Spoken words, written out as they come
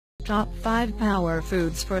Top 5 Power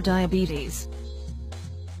Foods for Diabetes.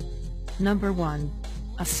 Number 1.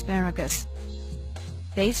 Asparagus.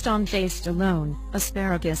 Based on taste alone,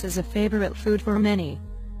 asparagus is a favorite food for many.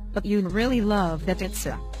 But you'd really love that it's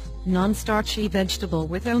a non-starchy vegetable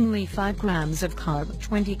with only 5 grams of carb,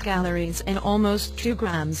 20 calories and almost 2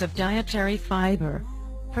 grams of dietary fiber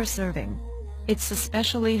per serving. It's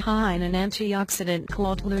especially high in an antioxidant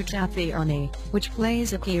called glutathione, which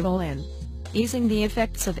plays a key role in easing the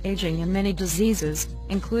effects of aging and many diseases,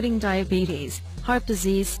 including diabetes, heart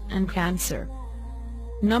disease, and cancer.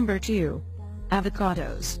 Number 2.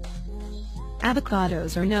 Avocados.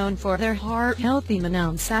 Avocados are known for their heart-healthy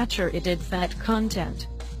monounsaturated fat content.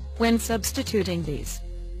 When substituting these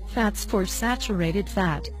fats for saturated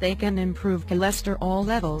fat, they can improve cholesterol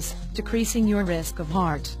levels, decreasing your risk of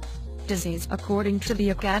heart disease according to the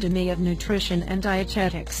Academy of Nutrition and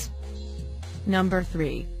Dietetics. Number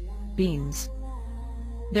 3. Beans.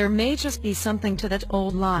 There may just be something to that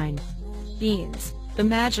old line. Beans, the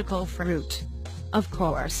magical fruit. Of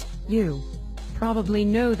course, you probably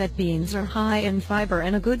know that beans are high in fiber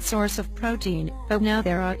and a good source of protein, but now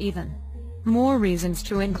there are even more reasons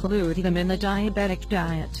to include them in the diabetic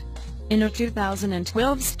diet. In a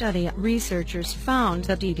 2012 study, researchers found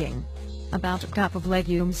that eating about a cup of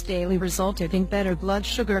legumes daily resulted in better blood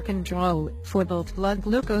sugar control for both blood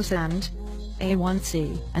glucose and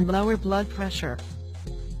A1C, and lower blood pressure.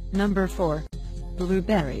 Number 4.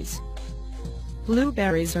 Blueberries.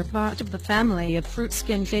 Blueberries are part of the family of fruits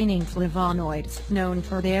containing flavonoids, known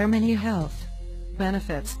for their many health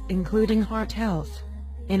benefits, including heart health.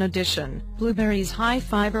 In addition, blueberries' high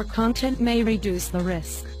fiber content may reduce the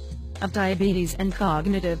risk of diabetes and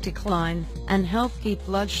cognitive decline, and help keep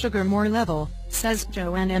blood sugar more level, says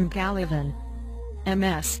Joanne M. Gallivan,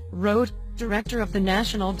 M.S., Road, Director of the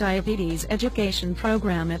National Diabetes Education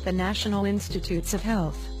Program at the National Institutes of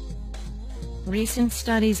Health. Recent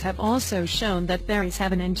studies have also shown that berries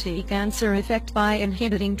have an anti-cancer effect by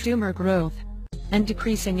inhibiting tumor growth and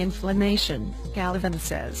decreasing inflammation, Gallivan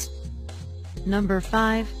says. Number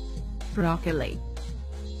 5. Broccoli.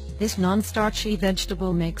 This non-starchy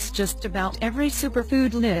vegetable makes just about every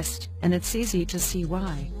superfood list, and it's easy to see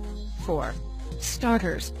why. For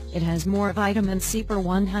starters, it has more vitamin C per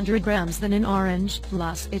 100 grams than an orange,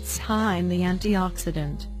 plus it's high in the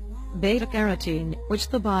antioxidant beta-carotene, which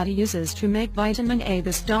the body uses to make vitamin A.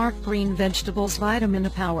 This dark green vegetable's vitamin A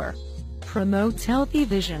power promotes healthy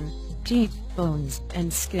vision, teeth, bones,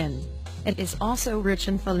 and skin. It is also rich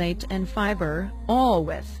in folate and fiber, all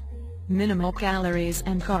with minimal calories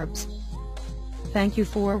and carbs. Thank you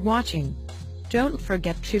for watching. Don't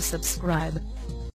forget to subscribe.